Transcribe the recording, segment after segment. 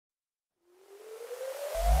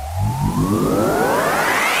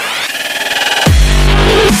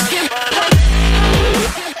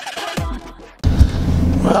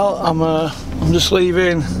Well, I'm just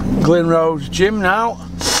leaving Glyn Road Gym now.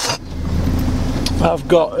 I've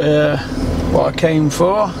got what I came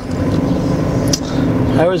for.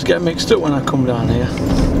 I always get mixed up when I come down here.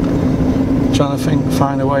 Trying to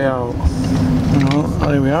find a way out. Oh,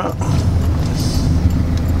 there we are.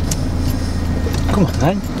 Come on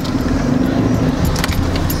then.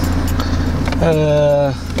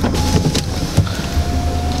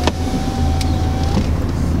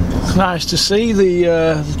 Nice to see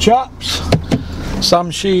the chaps.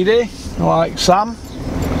 Sam Sheedy, I like Sam.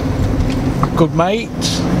 Good mate.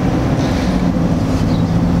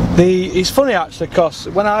 It's funny actually, because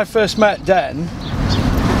when I first met Den,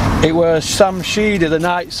 it was Sam Sheedy, the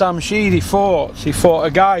night Sam Sheedy fought. He fought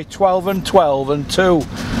a guy 12 and 12 and 2.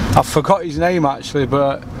 I forgot his name actually,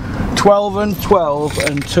 but 12 and 12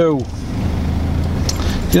 and 2.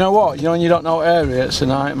 You know what? You know when you don't know area, it's a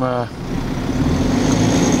nightmare.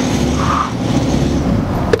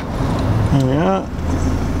 Yeah.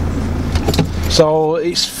 So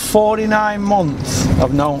it's 49 months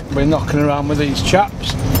I've been knocking around with these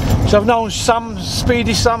chaps. So I've known Sam,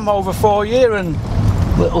 Speedy Sam, over 4 years, and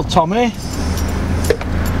little Tommy.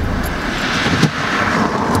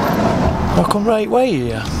 I come right way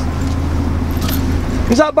here.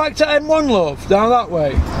 Is that back to M1, love? Down that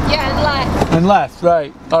way? Yeah, and left. And left,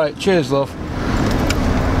 right. Alright, cheers, love.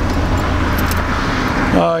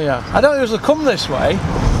 Oh yeah. I don't usually come this way.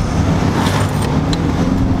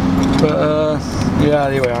 But yeah,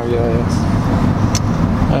 anyway, yeah.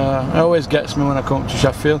 It always gets me when I come to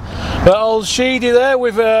Sheffield. But old Sheedy there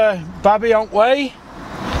with Babby on way.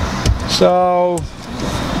 So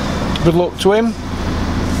good luck to him.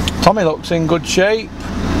 Tommy looks in good shape.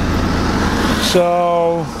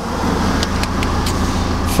 So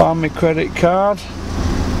found my credit card.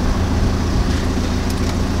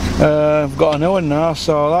 I've got a new one now,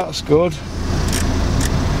 so that's good.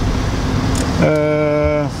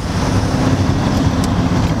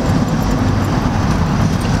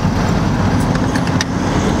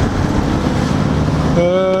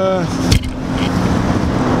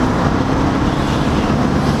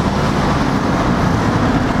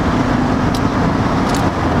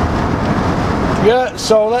 Yeah,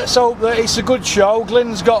 so let's hope that it's a good show.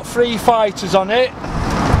 Glyn's got 3 fighters on it,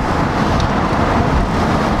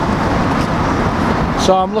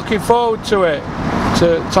 so I'm looking forward to it.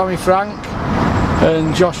 To Tommy Frank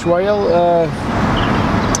and Josh Wale,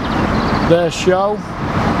 their show.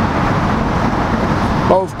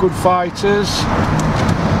 Both good fighters.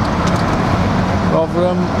 Over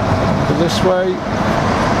them, this way.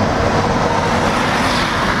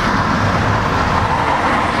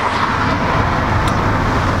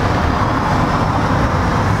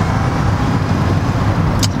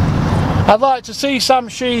 I'd like to see Sam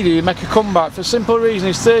Sheedy make a comeback for the simple reason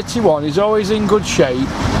he's 31, he's always in good shape.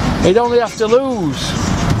 He'd only have to lose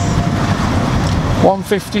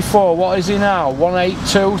 154, what is he now?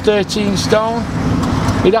 182, 13 stone?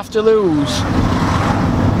 He'd have to lose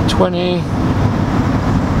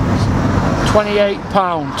 28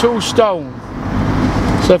 pound, 2 stone.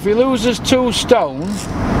 So if he loses 2 stone,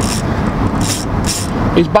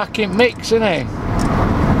 he's back in mix, isn't he?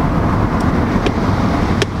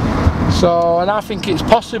 So, and I think it's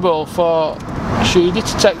possible for Sheedy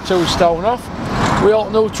to take 2 stone off. We all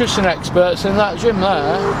nutrition experts in that gym there.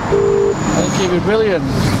 I think it'd be brilliant. I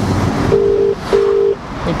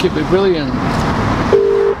think it'd be brilliant.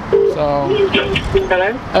 So,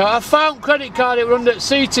 hello? I found credit card, it was under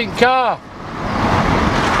seating car.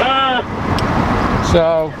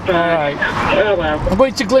 So, alright. Oh well. I'm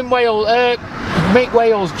going to Glyn Wale, Mick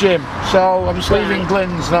Wales gym, so I'm just leaving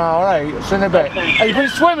Glyn's now, alright, see in a bit. Okay. Are you going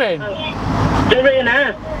swimming? They're here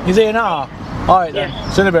now. He's here now? Alright then, Yeah.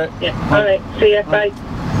 see in a bit. Yeah, alright, see ya, bye.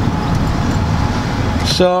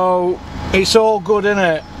 So, it's all good,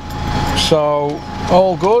 innit? So,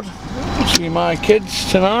 all good. See my kids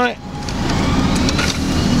tonight.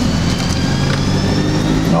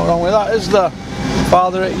 Not wrong with that, is there?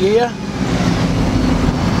 Father at year.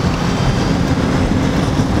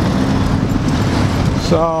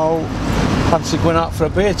 So, fancy going out for a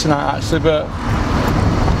beer tonight actually, but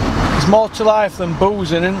there's more to life than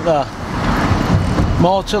boozing, isn't there?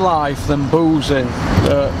 More to life than boozing.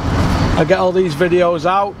 I get all these videos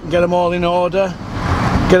out, get them all in order,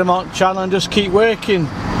 get them on channel and just keep working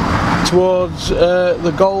towards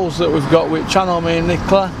the goals that we've got with channel, me and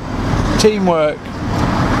Nicola. Teamwork.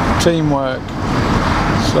 Teamwork.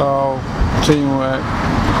 So, teamwork.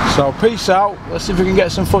 So, peace out. Let's see if we can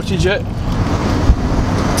get some footage at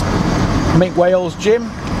Mick Wales gym.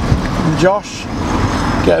 and Josh.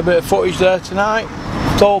 Get a bit of footage there tonight.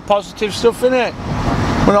 It's all positive stuff, in it.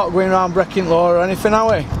 We're not going around breaking law or anything,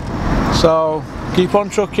 are we? So keep on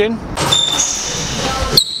trucking.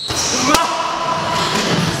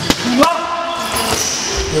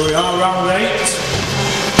 Here we are, round 8.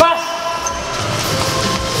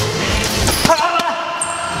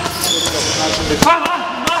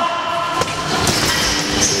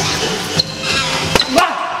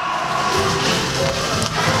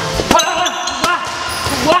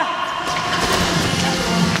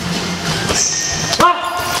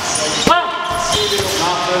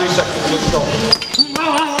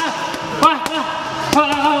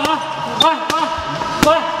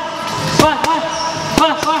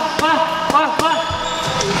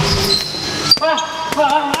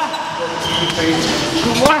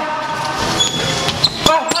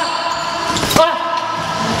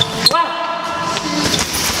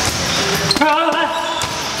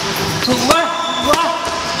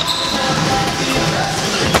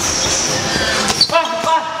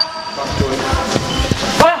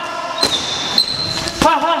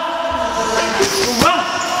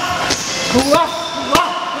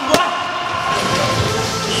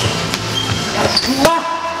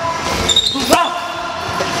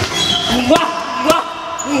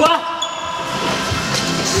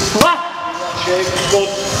 Good.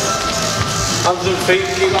 Hands and feet.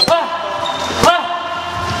 Keep that.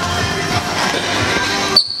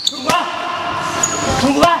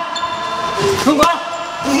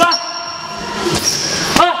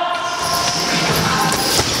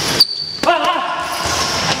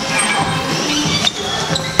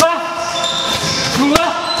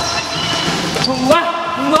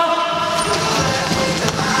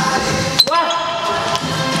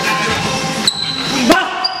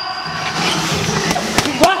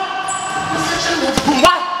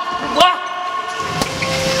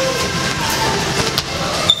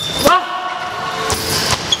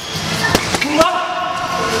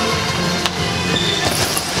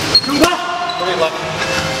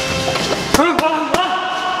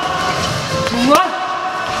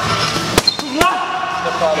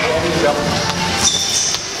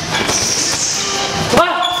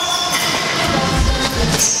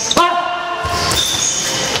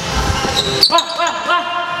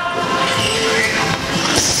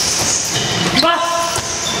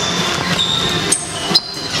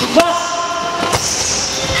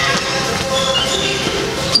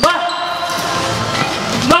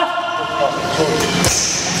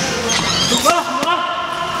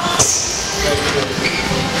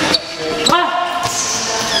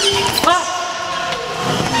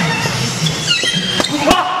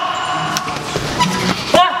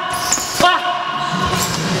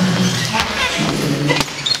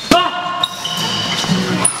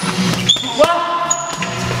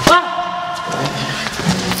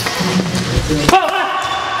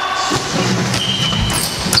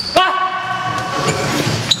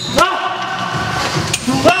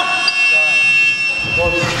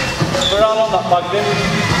 We're all on that bag, then.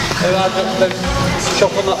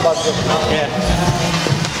 Chop on that bag, then. Yeah.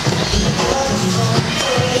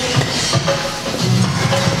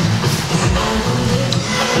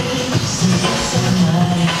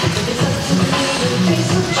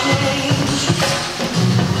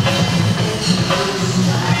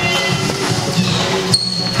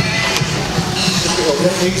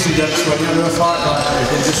 Easy dance when you're in a fight like that, you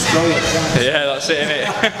can just throw it. Yeah, that's it, innit?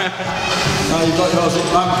 Now you've got yours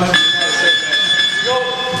up, man.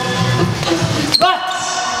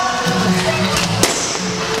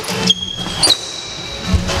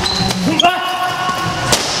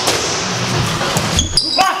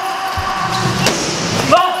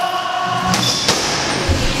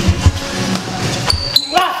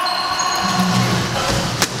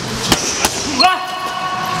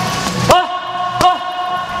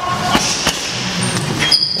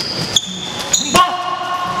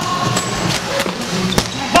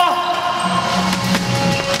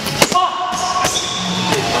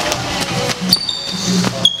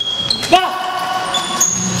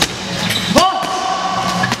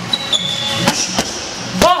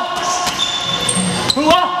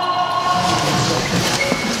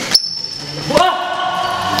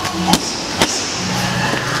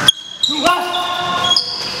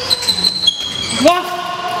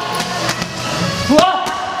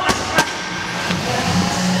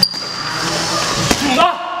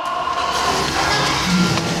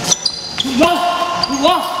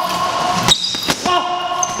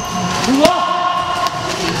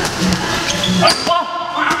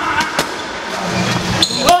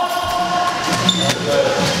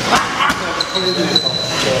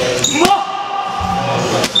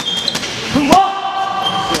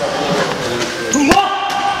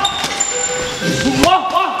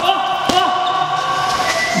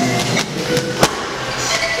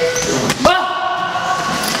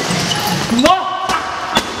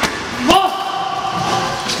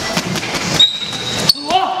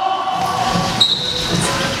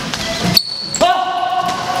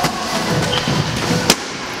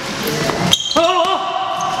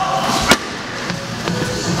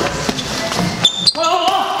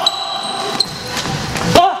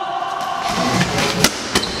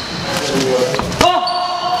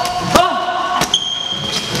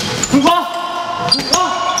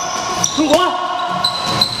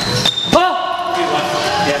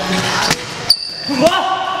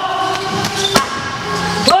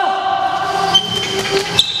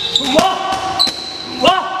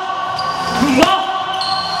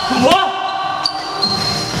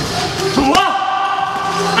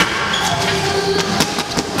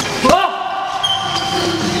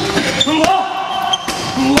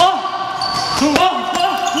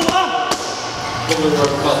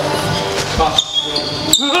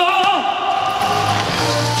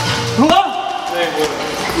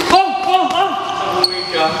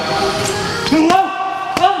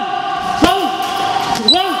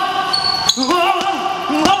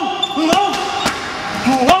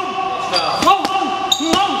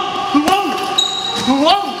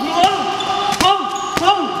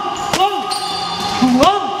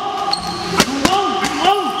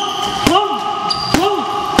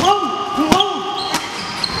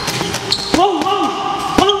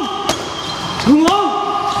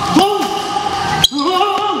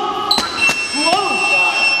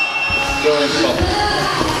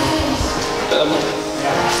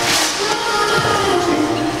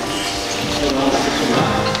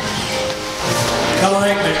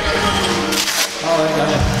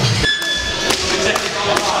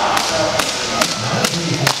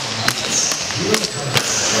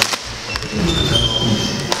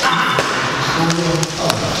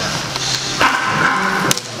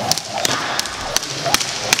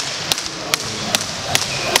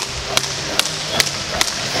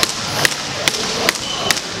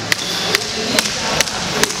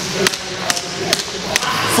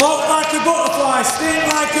 Float like a butterfly, sting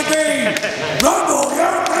like a bee. Rumble,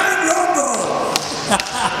 young man, rumble.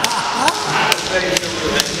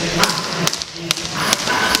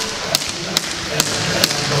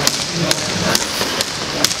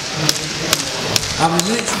 How many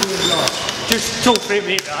minutes do we got? Just 2-3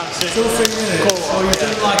 minutes, that's it. 2 or 3 minutes. Cool. So you've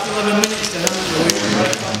done like 11 minutes then, haven't you?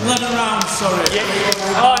 11 rounds, sorry.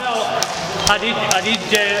 Yeah. Oh no, I did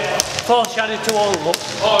 4 shadows to warm up.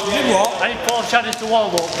 Oh, you did what? I did 4 shadows to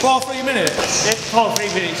warm up. 4 or 3 minutes? Yeah, 4 or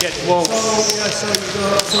 3 minutes, yeah, to warm up. So you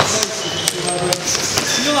got so basically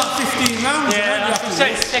you know like 15 rounds, Yeah, haven't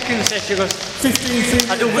you? second session goes. 15,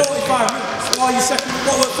 3 I do minutes, 45 minutes. Oh, your second,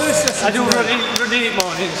 what was the first session? I do running in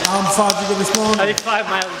mornings. How far did you go this morning? I did 5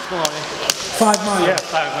 miles this morning. 5 miles? Yeah,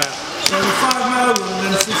 5 miles. So 5 miles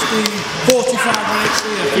and then 45 minutes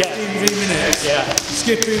here, 15 minutes. Yeah.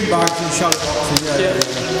 Skipping, bags and shadow boxing,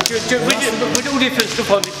 We do different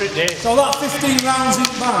stuff on different days. So that 15 rounds in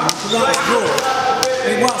bag, so that's good.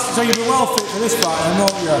 So you'll be well fit for this fight then,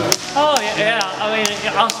 won't you? Oh yeah, I mean,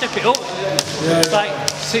 I'll step it up. Yeah. It's like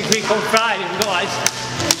 6 weeks on Friday, we've got like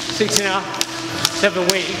 6.5, 7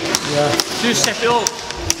 weeks. Yeah. Just step it up.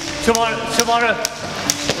 Tomorrow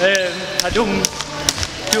I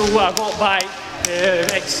go on bike,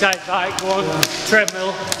 exercise bike, go on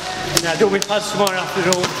treadmill, and I do my pads tomorrow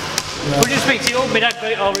afternoon. We just mix it up, my dad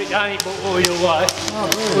got it all written down, but what we do like.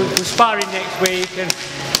 We're sparring next week and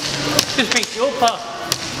just mix it up.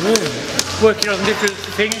 Really? Working on different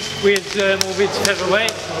things with moving to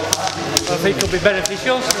featherweight. I think it'll be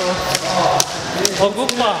beneficial, so all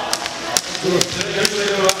good, man.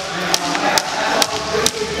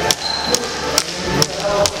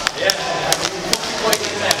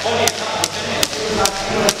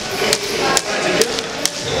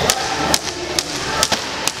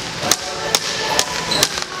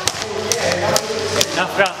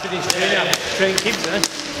 After this training, I train kids, eh?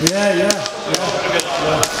 Yeah.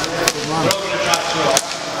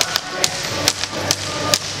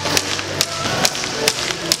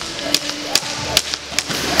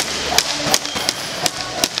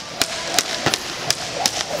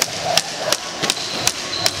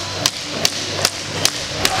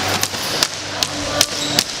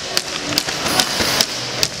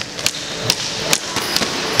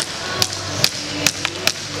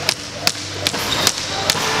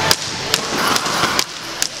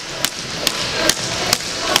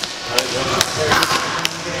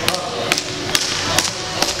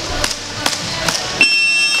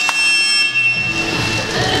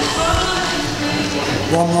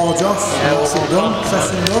 One more, Josh. Yeah, That's it done.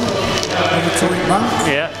 Session done. Over to it bank.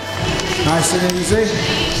 Yeah. Nice and easy.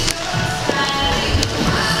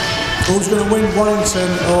 Who's going to win,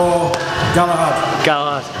 Warrington or Galahad?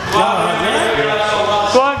 Galahad. Galahad,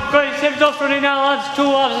 yeah? Go on, Sim's off running now, lads. 2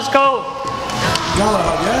 lads, let's go.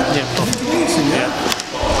 Galahad, yeah? Yeah. I think he's easy, yeah?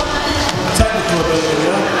 Technical ability,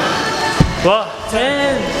 yeah? What?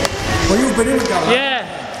 Well, you've been in with Galahad. Yeah.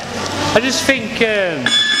 I just think, I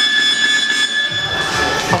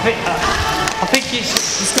think it's...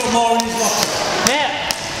 He's got more in his locker.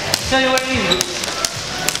 Yeah. Tell you what it is.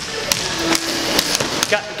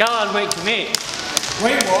 Galahad won't commit.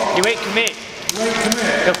 Wait, what? He won't commit. Wait,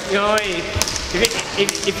 commit. You know,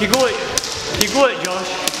 if you go at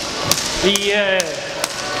Josh, he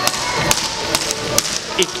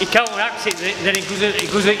counteracts it, then he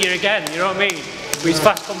goes at you again. You know what I mean? With his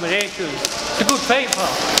fast combinations. It's a good fight,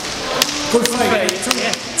 pal. Good fight.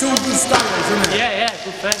 Yeah. Two good styles, isn't it? Yeah,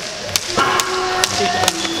 good fight.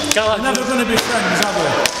 They're never going to be friends, are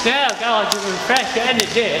they? Yeah, Galahad's going to be fresh at the end of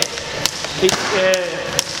the day. He's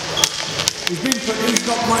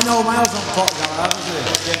got no miles on pot, Galahad, hasn't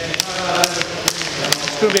he?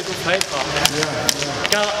 It's going to be a good fight, pal.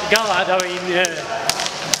 Yeah. Galahad, I mean,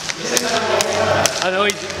 I know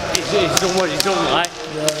he's done what he's done, like.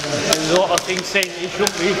 There's a lot of things saying he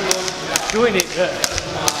shouldn't be doing it, but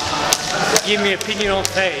give me opinion on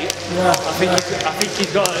fate. I think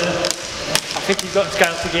he's got the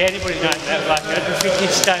style to get anybody like that. Like, I just think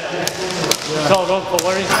his style is all wrong for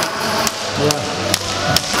Warrington.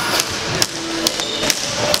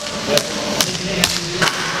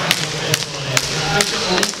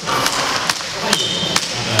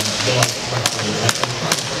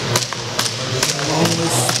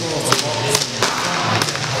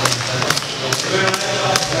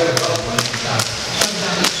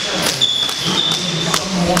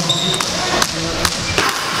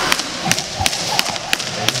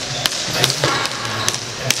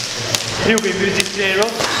 You'll be busy today, Rob?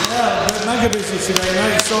 Yeah, we're mega busy today,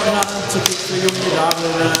 mate. Sorting out them tickets for young dad,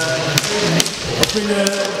 and I've been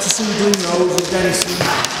to see Green Rose with Denison.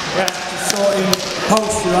 Yeah. Sorting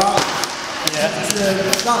post for that. Yeah.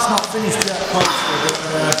 That's not finished yet, poster,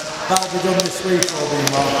 but that'll be done this week, all being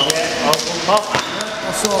well. Yeah,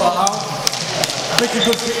 I'll sort that out. Make a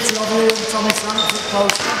good picture of you and Tommy Frank for the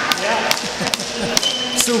poster. Yeah.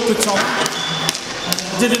 Super Tommy.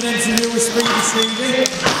 Did an interview with Speedy Sheedy.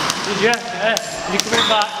 Did you? Yeah. You're coming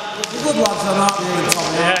back? The good lads are out here and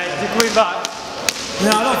Tommy. Yeah, you're coming back?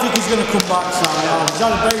 Yeah, I don't think he's going to come back, Sam. He's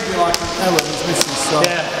had a baby like Ellen, his missus, so...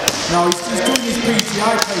 Yeah. No, he's doing his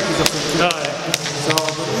PTI papers, I think. No, yeah. So,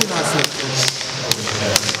 but really nice of him.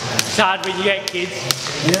 It's hard when you get kids.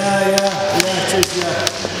 Yeah, it is, yeah.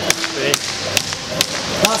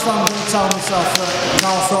 But That's why I'm going to tell myself that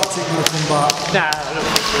Carl Frock's going to come back. nah, I don't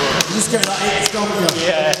think so. You just get that itch, don't you?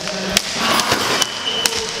 Yeah.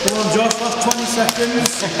 Come on, Josh, last 20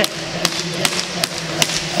 seconds.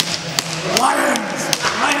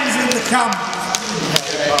 Lions in the camp.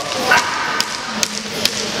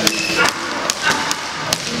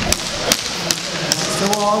 So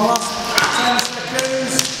on, last 10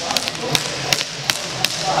 seconds.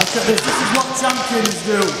 Look at this, this is what champions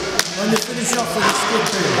do when they finish off with a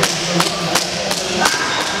skipping.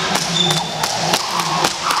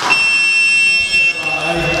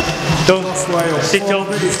 Don't Wale, sit former up.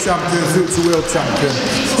 British champion, future world champion.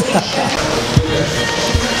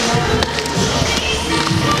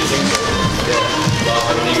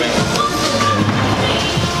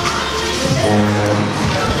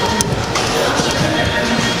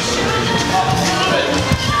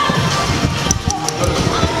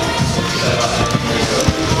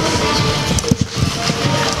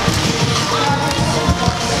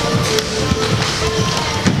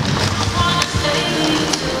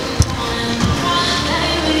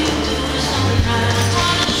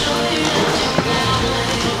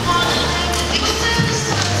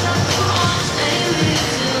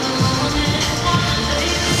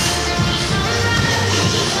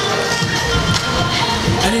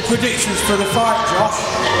 Any predictions for the fight, Josh?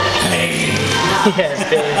 Hey!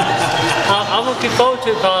 Yeah, I'm looking forward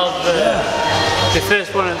to it, pal. The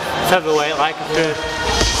first one at featherweight, like after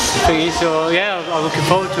thingy, so yeah, I'm looking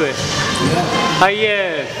forward to it.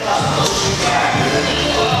 Yeah.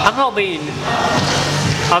 I'm not being.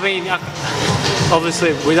 I mean,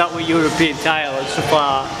 obviously, without a European title and stuff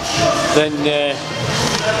like that, then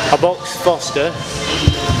I boxed Foster,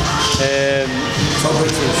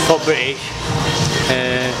 top British.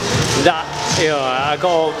 That, you know, I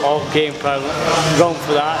got all game plan wrong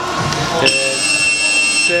for that.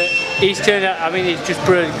 But he's turned out, I mean, he's just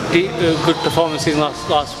put a good performance in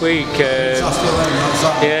last week. Yeah,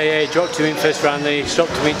 he dropped him in first round, then he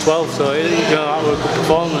stopped him in 12, so you know, that was a good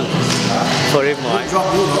performance. for him, like.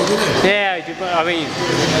 Drop you though, didn't he? Yeah, I mean,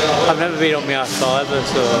 I've never been on my ass ever,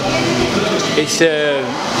 so it's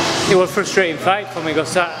it was a frustrating fight for me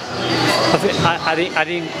because I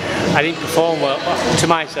didn't perform well to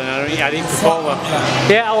my standard. I didn't perform well.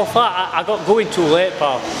 Yeah, I was flat. I got going too late,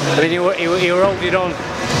 pal. I mean, he were holding on.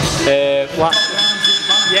 Yeah.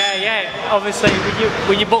 Obviously,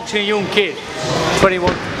 when you're boxing a young kid,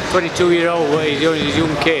 21, 22-year-old, he's only a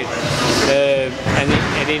young kid,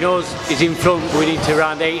 and he knows he's in front going into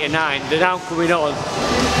round 8 or 9. They're now coming on.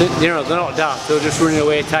 You know, they're not daft. They're just running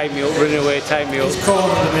away, time me up,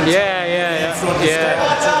 Yeah.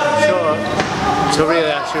 So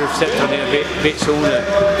really, I should have stepped on it a bit sooner.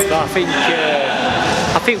 But I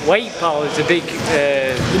think weight, pal, is a big.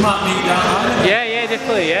 You might need that, Yeah,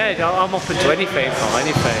 definitely. Yeah, I'm open to anything, pal.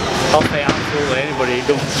 Anything. I'll pay absolutely anybody.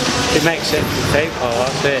 It makes sense to take, pal.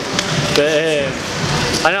 That's it.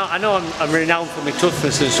 But I know I'm renowned for my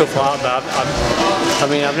toughness and stuff like that. But I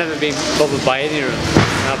mean, I've never been bothered by any of them.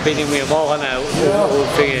 I've been in with them all, and I've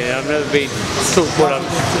never been tough, but I'm.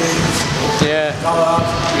 Yeah.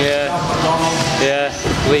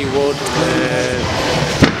 Lee Wood,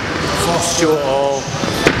 Stuart Hall.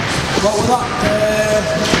 What was that?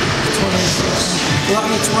 Was that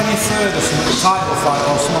your 23rd or something, title fight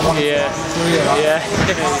or something? Yeah.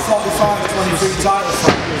 45-23 title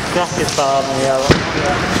fight. Cracking for me, yeah.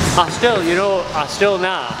 I still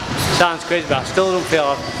now, sounds crazy, but I still don't feel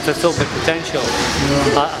I've fulfilled my potential.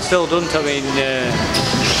 I still don't, I mean,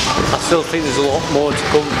 I still think there's a lot more to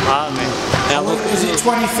come out of me. Is it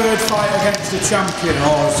 23rd fight against the champion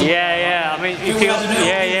or is it? Yeah, I mean, you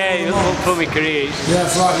look for my career. Yeah,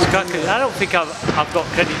 that's right. I don't think I've got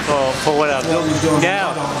credit for what I've done.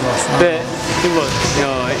 Yeah, but you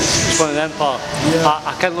know, it's one of them, pal. Yeah.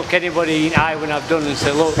 I can look anybody in the eye when I've done and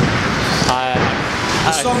say, look,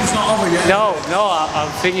 the song's not over yet. No,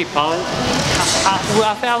 I'm thinking, pal.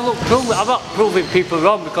 I'm not proving people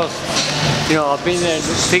wrong because, you know, I've been there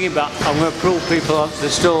thinking about I'm going to prove people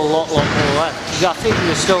there's still a lot more left. I think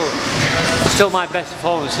there's still my best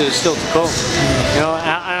performance is still to come. You know,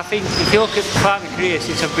 and I think if you look at part of my career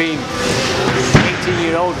since I've been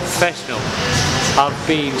 18-year-old professional, I've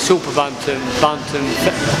been super bantam.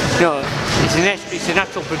 You know, it's a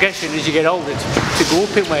natural progression as you get older to go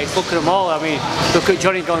up in weight. Look at them all. I mean, look at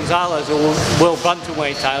Johnny Gonzalez, a world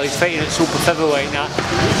bantamweight title. He's fighting at super featherweight now.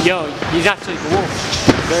 You know, you naturally go up.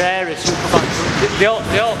 Their area, super bantam. They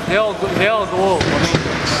all go up.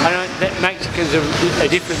 I know that Mexicans are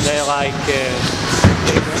different. They're like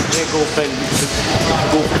they go up and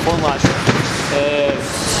go for fun like that.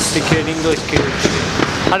 Thinking an English kid.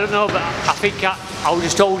 I don't know, but I think I was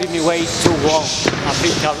just holding my weight too long. I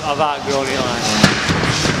think I've outgrown it. Like.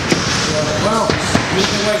 Well, you're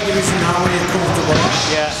in the weight division now when you're comfortable.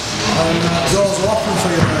 Yeah. And doors are open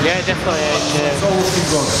for you, man. Yeah, definitely. And, it's all looking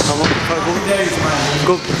good. I'm looking for a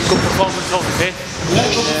good performance on the fifth. Yeah,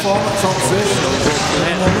 good performance on the fifth.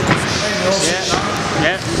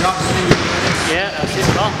 Yeah, that's it,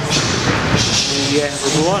 pal. Yeah,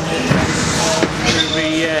 we'll go on. It's going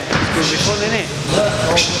to be fun, isn't it?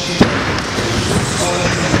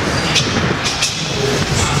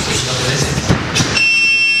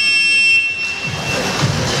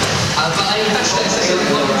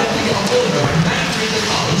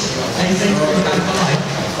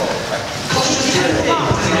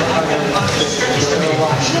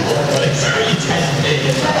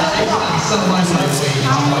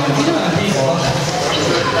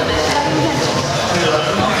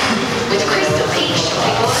 With Crystal Peach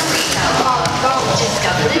shopping all the retail,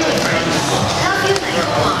 discover the difference. Help your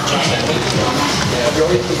local market.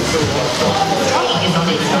 Today is on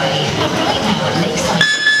its way. Right now at Lakeside.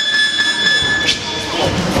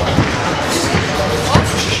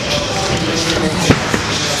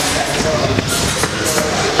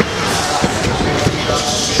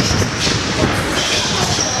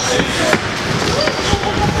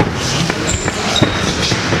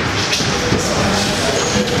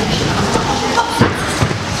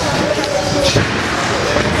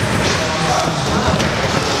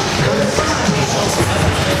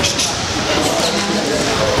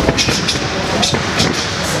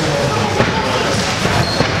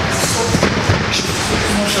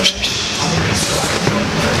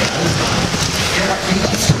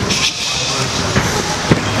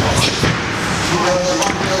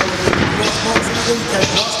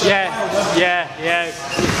 Yeah.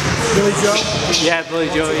 Billy Joe? Yeah, Billy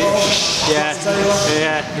Joe. Yeah.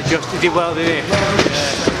 He did well, didn't he?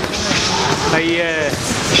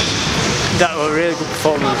 That was a really good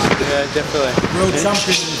performance. Yeah, definitely. World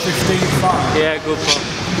champion in the 15th fight. Yeah, good one.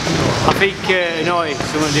 I think Hanoi is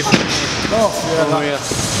someone different. Oh, yeah.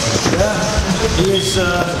 Yeah, he is.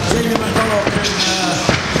 Jamie McDonald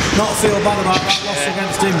can not feel bad about that loss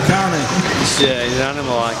against him, can he? He's an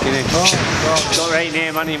animal, like, isn't he? Oh God. Got a right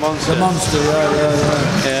name, Annie Monster. The monster,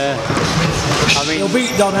 yeah. I mean, he'll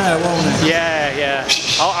beat Don Air, won't he? yeah.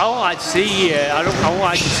 I won't like to see. I won't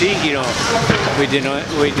like to see. We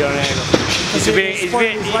Don Air. He's been his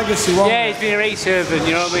legacy, yeah, he's been a race servant.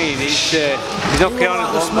 You know what I mean? He's not He was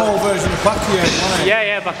like the small version of Porky, wasn't he?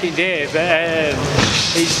 Yeah, back in the day. But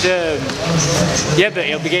but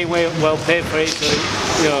he'll be getting well paid for it.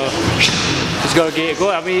 So he's got to get it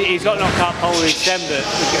going. I mean, he's got knockout power in December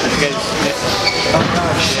against.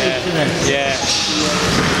 Yeah.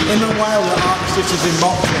 Him and Wale are artists in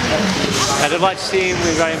boxing. I'd like to see him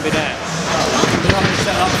with Ryan Burnett. They're not going to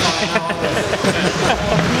set that fight now, are they?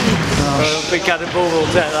 I don't think Adam Bull will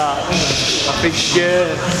take that. I think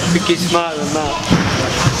he's smarter than that.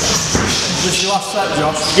 This is your last set,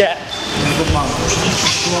 Josh? Yeah. Good man.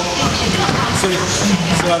 Come on.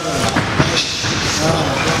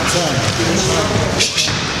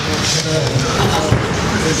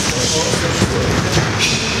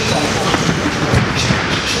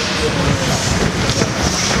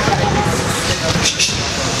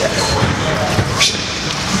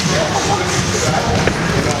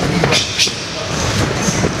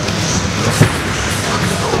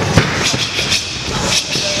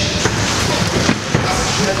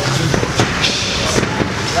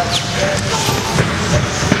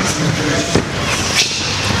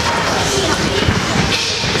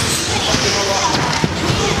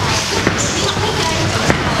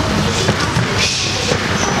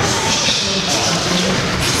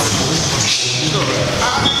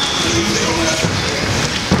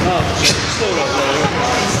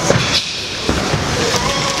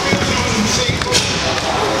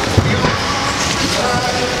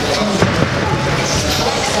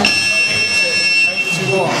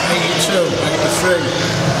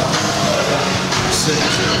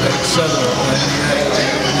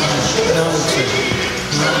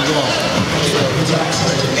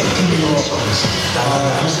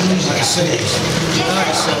 96,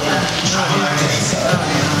 97, 98, 99,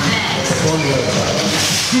 100.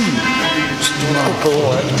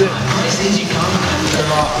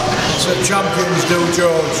 That's what champions do,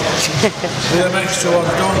 George. The extra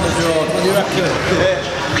ones, don't they, George? What do you reckon?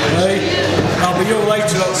 Hey? I'll be you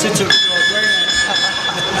later, I'll sit up, George, won't it?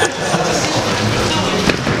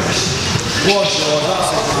 Go on, George,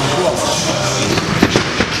 that's it, man. Go on.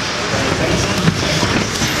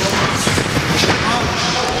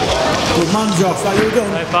 Good man, Josh, how you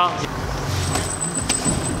doing? Hey, pal.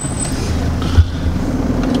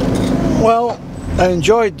 Well, I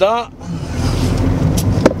enjoyed that.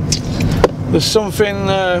 There's something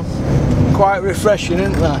quite refreshing,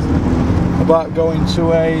 isn't there, about going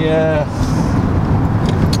to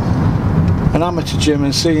an amateur gym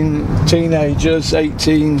and seeing teenagers,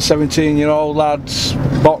 18, 17-year-old lads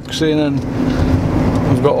boxing, and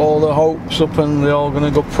they've got all their hopes up and they're all going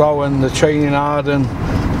to go pro and they're training hard and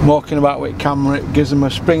walking about with camera. It gives them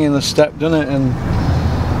a spring in the step, doesn't it? And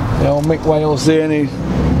you know, Mick Wale's there and he's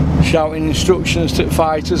shouting instructions to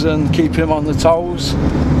fighters and keeping them on the toes.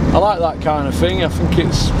 I like that kind of thing. I think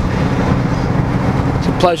it's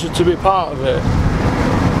a pleasure to be part of it.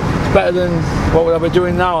 It's better than what would I be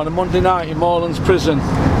doing now on a Monday night in Moorlands Prison.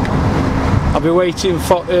 I'll be waiting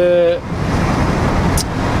for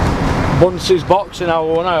Bunce's boxing hour,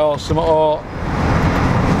 won't I, or something, or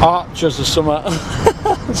Archers or something,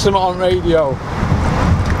 something on radio.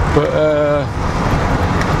 But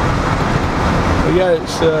yeah,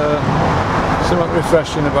 it's something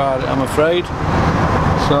refreshing about it, I'm afraid.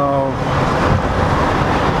 So,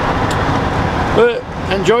 but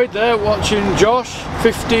enjoyed there watching Josh.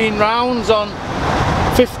 15 rounds on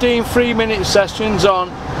 15 3-minute sessions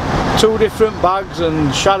on 2 different bags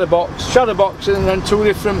and shadowboxing, and then 2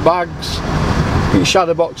 different bags.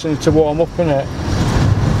 Shadowboxing to warm up, innit?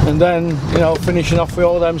 And then, you know, finishing off with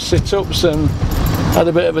all them sit-ups and had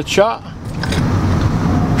a bit of a chat.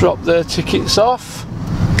 Dropped their tickets off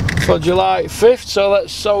for July 5th, so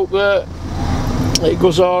let's hope that it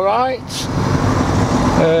goes alright.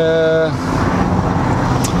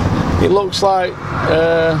 It looks like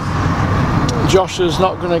Josh is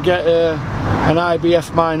not going to get an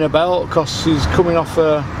IBF minor belt because he's coming off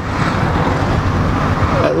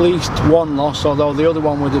at least 1 loss, although the other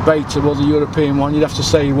one was debatable, the European one. You'd have to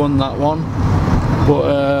say he won that one.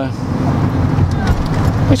 But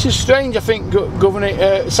which is strange. I think governing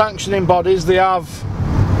sanctioning bodies, they have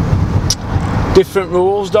different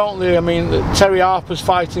rules, don't they? I mean, Terry Harper's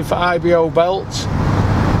fighting for IBO belt,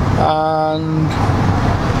 and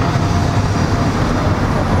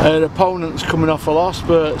her opponents coming off a loss,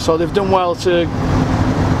 but so they've done well to.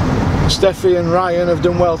 Steffi and Ryan have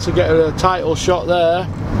done well to get her a title shot there,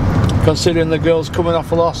 considering the girls coming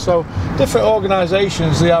off a loss. So different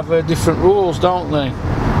organisations, they have different rules, don't they?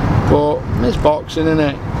 But it's boxing,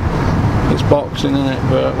 innit? It's boxing, innit?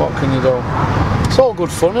 But what can you do? It's all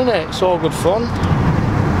good fun, innit? It's all good fun.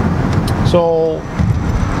 It's all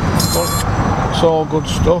good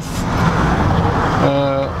stuff.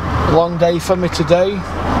 Long day for me today.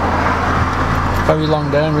 Very long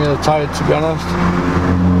day. I'm really tired, to be honest.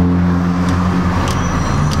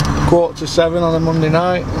 6:45 on a Monday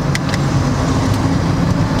night.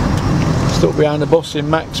 Stuck behind the bus in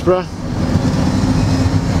Mexborough.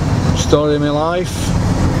 Story of my life.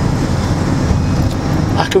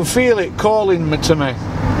 I can feel it calling me to me.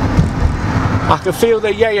 I can feel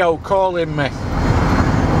the yayo calling me.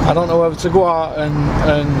 I don't know whether to go out and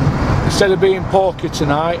instead of being Porky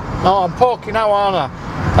tonight. No, I'm Porky now, aren't I?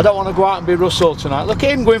 I don't want to go out and be Russell tonight. Look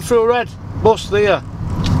at him going through a red bus there.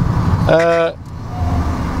 I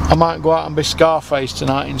might go out and be Scarface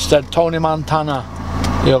tonight instead. Tony Montana,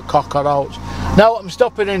 you cockroach. Now I'm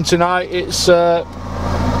stopping in tonight. It's a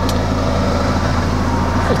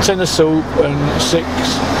tin of soup and 6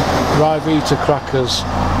 Rivita crackers.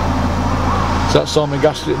 So that's all my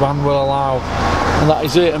gastric band will allow. And that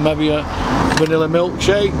is it, and maybe a vanilla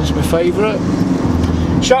milkshake, that's my favourite.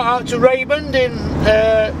 Shout out to Raymond in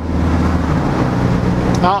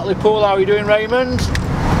Hartlepool. How are you doing, Raymond?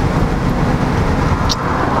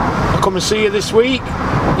 I'll come and see you this week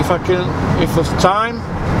if I can, if there's time.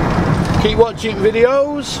 Keep watching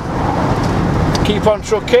videos, keep on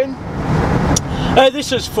trucking.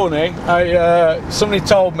 This is funny. Somebody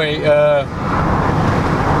told me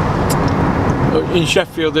in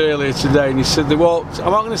Sheffield earlier today, and he said they walked.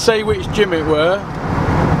 I'm not going to say which gym it were.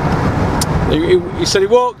 He said he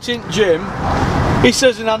walked in gym. He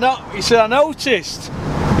says, and I noticed.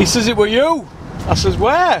 He says, it were you. I says,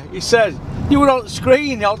 where? He said, you were on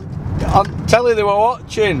screen. I'll tell you they were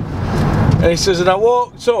watching. And he says, and I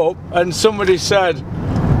walked up, and somebody said,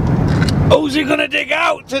 who's he gonna dig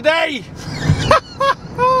out today?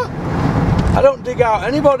 I don't dig out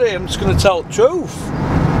anybody. I'm just gonna tell the truth.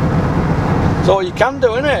 That's all you can do,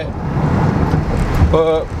 innit?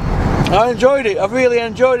 But I enjoyed it. I really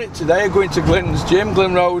enjoyed it today. Going to Glyn's gym,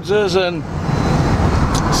 Glyn Rhodes's, and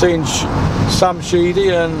seeing Sam Sheedy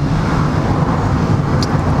and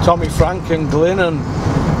Tommy Frank and Glyn, and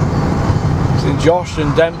seeing Josh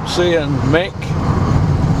and Dempsey and Mick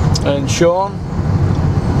and Sean.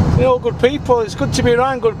 They're all good people. It's good to be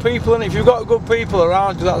around good people, and if you've got good people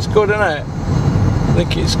around you, that's good, isn't it? I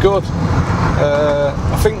think it's good.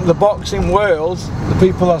 I think the boxing world, the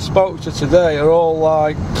people I spoke to today are all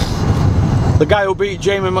like, the guy who beat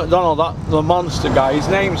Jamie McDonald, the monster guy, his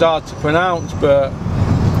name's hard to pronounce, but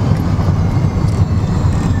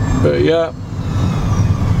yeah,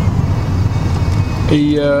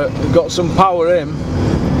 he got some power in.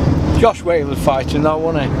 Josh Wale was fighting though,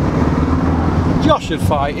 wasn't he? Josh would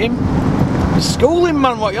fight him. School him,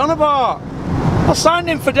 man, what you on about? I signed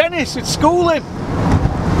him for Dennis, it's school him.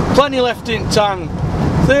 Plenty left in tank.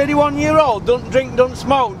 31-year-old, don't drink, don't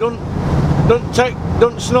smoke, don't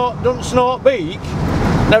snort beak.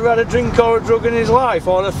 Never had a drink or a drug in his life,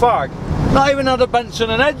 or a fag. Not even had a Benson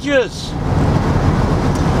and Hedges.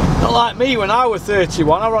 Not like me when I was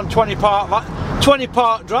 31. I run 20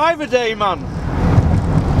 part drive a day, man.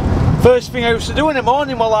 First thing I used to do in the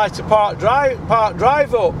morning was light a part drive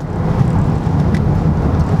up.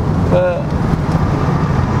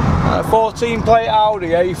 14 plate Audi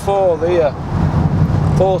A4 there.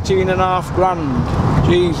 14.5 grand.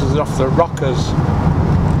 Jesus, off the rockers.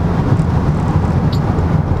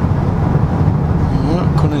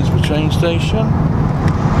 Conisborough train station.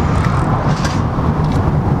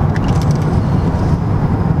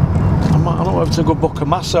 I don't know if to go book a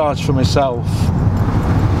massage for myself.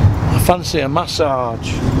 I fancy a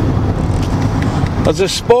massage. There's a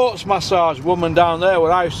sports massage woman down there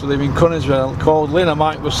where I used to live in Conisborough called Lynn. I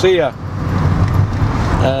might go see her.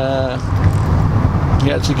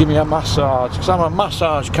 Yeah, to give me a massage, because I'm a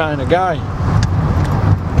massage kind of guy.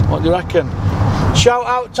 What do you reckon? Shout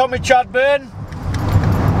out Tommy Chadburn.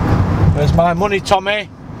 Where's my money, Tommy?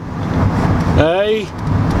 Hey,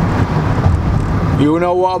 you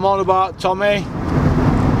know what I'm on about, Tommy.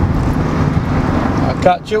 I'll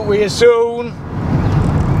catch up with you soon.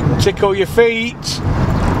 Tickle your feet.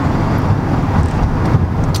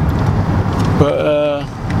 But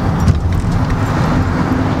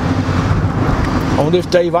I wonder if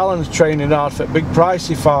Dave Allen's training hard for a big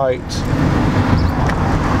pricey fight.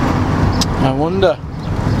 I wonder.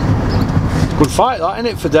 Good fight that, isn't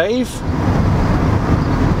it, for Dave?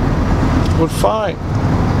 good fight.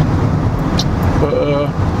 But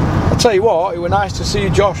I tell you what, it was nice to see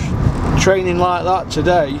Josh training like that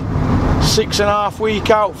today. 6.5 weeks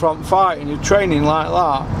out from fighting, you're training like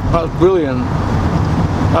that. That's brilliant.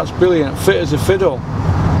 That's brilliant. Fit as a fiddle.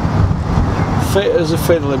 Fit as a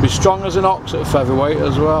fiddle. He'd be strong as an ox at featherweight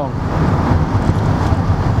as well.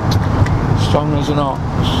 Strong as an ox.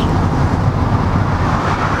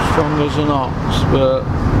 Strong as an ox. But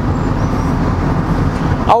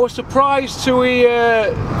I was surprised to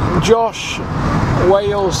hear Josh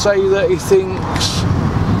Wale say that he thinks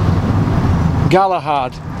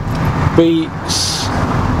Galahad beats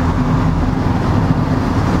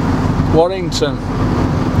Warrington.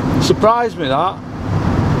 Surprised me that,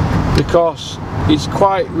 because he's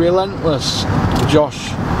quite relentless,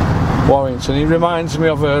 Josh Warrington. He reminds me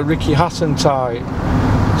of a Ricky Hatton type,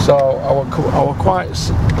 so I was quite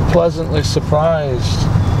pleasantly surprised,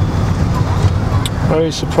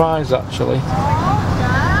 very surprised actually.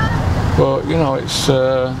 But you know, it's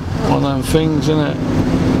one of them things, isn't it?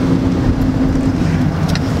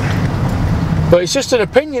 But it's just an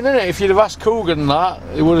opinion, isn't it? If you'd have asked Coogan that,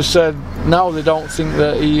 he would have said no, they don't think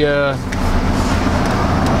that he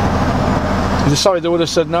sorry, they would have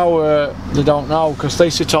said no, they don't know, because they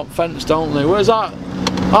sit on fence, don't they? Whereas I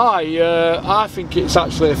think it's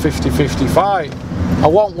actually a 50-50 fight. I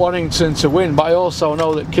want Warrington to win, but I also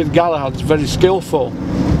know that Kid Galahad's very skillful,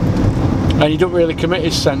 and he doesn't really commit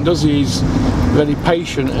his sen, does he? He's very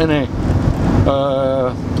patient, isn't he?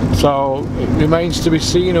 So it remains to be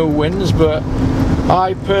seen who wins, but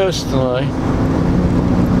I personally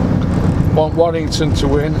want Warrington to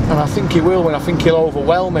win, and I think he will win. I think he'll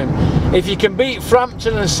overwhelm him. If you can beat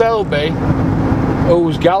Frampton and Selby,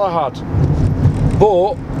 who's Galahad?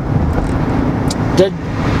 But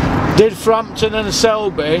did Frampton and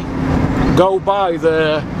Selby go by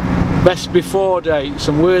the best before dates,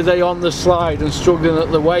 and were they on the slide and struggling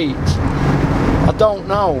at the weight? I don't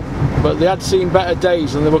know, but they had seen better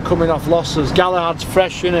days and they were coming off losses. Galahad's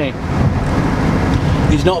fresh, isn't he?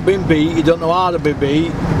 He's not been beat, he don't know how to be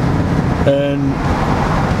beat. And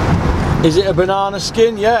is it a banana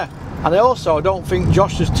skin? Yeah. And I also don't think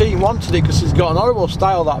Josh's team wanted it, because he's got an horrible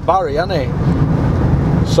style, that Barry, hasn't he?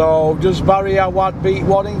 So does Barry Awad beat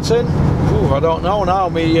Warrington? Ooh, I don't know now.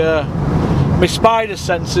 My spider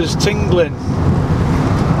sense is tingling.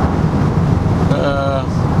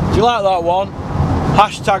 Do you like that one?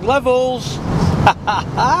 Hashtag levels.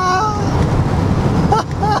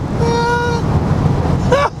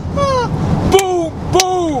 Boom,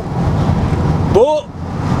 boom. But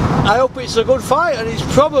I hope it's a good fight, and it's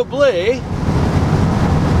probably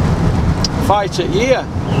fight at year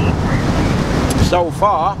so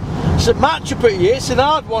far. It's a matchup at year. It's an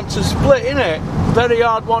hard one to split, isn't it? Very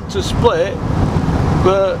hard one to split.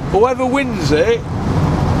 But whoever wins it,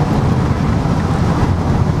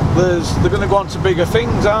 they're going to go on to bigger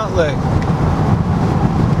things, aren't they?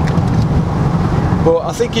 But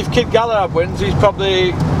I think if Kid Galahad wins, he's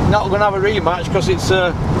probably not going to have a rematch, because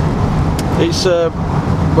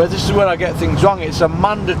well, this is where I get things wrong. It's a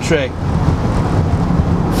mandatory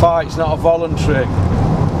fight, it's not a voluntary.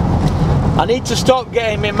 I need to stop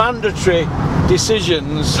getting my mandatory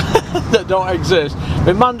decisions that don't exist.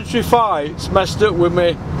 My mandatory fights messed up with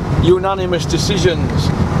my unanimous decisions.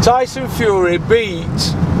 Tyson Fury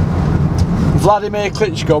beat Vladimir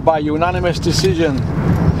Klitschko by unanimous decision,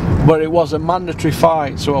 but it was a mandatory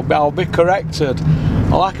fight, so I'll be corrected.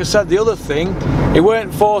 And like I said, the other thing, he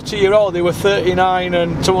weren't 40-year-old, he were 39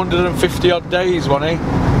 and 250 odd days, wasn't he?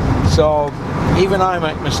 So even I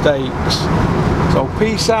make mistakes. So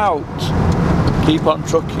peace out, keep on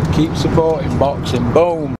trucking, keep supporting boxing,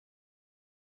 boom.